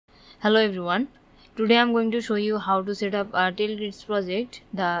Hello everyone. Today I'm going to show you how to set up a TailGrids project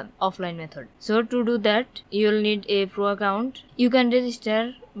the offline method. So to do that, you'll need a pro account. You can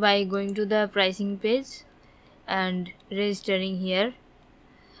register by going to the pricing page and registering here.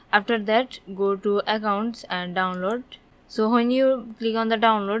 After that, go to accounts and download. So when you click on the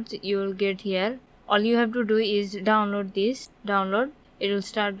downloads, you will get here. All you have to do is download this. It will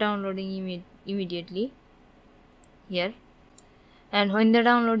start downloading immediately here. And when the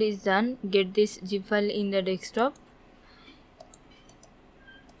download is done, get this zip file in the desktop.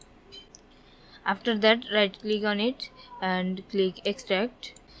 After that, right click on it and click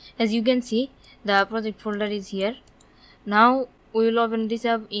extract. As you can see, the project folder is here. Now we will open this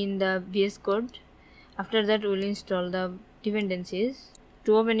up in the VS Code. After that, we will install the dependencies.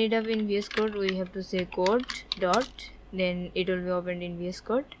 To open it up in VS Code, we have to say code dot, then it will be opened in VS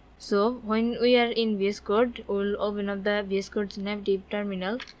Code. So when we are in VS Code, we will open up the VS Code native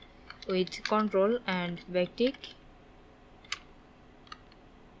terminal with control and backtick.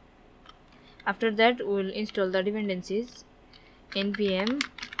 After that, we will install the dependencies. npm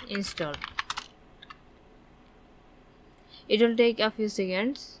install. It will take a few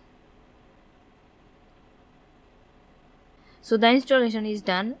seconds. So the installation is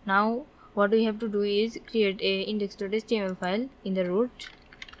done. Now what we have to do is create a index.html file in the root,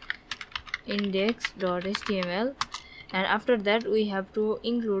 index.html, and after that we have to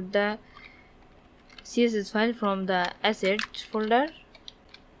include the CSS file from the assets folder,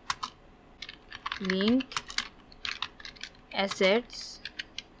 link assets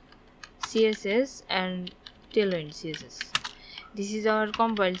CSS and Tailwind CSS. This is our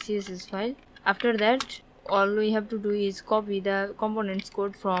compiled CSS file. After that, all we have to do is copy the components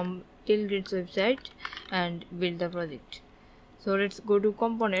code from TailGrids website and build the project. So let's go to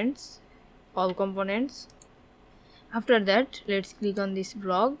components, all components. After that, let's click on this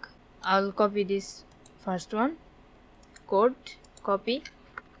blog. I'll copy this first one, code, copy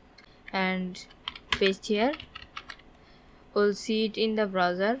and paste here. We'll see it in the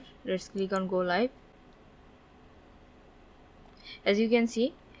browser. Let's click on go live. As you can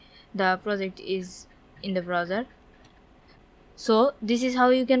see, the project is in the browser. So this is how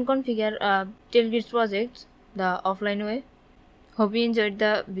you can configure a TailGrids project the offline way. Hope you enjoyed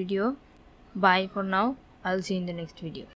the video. Bye for now. I'll see you in the next video.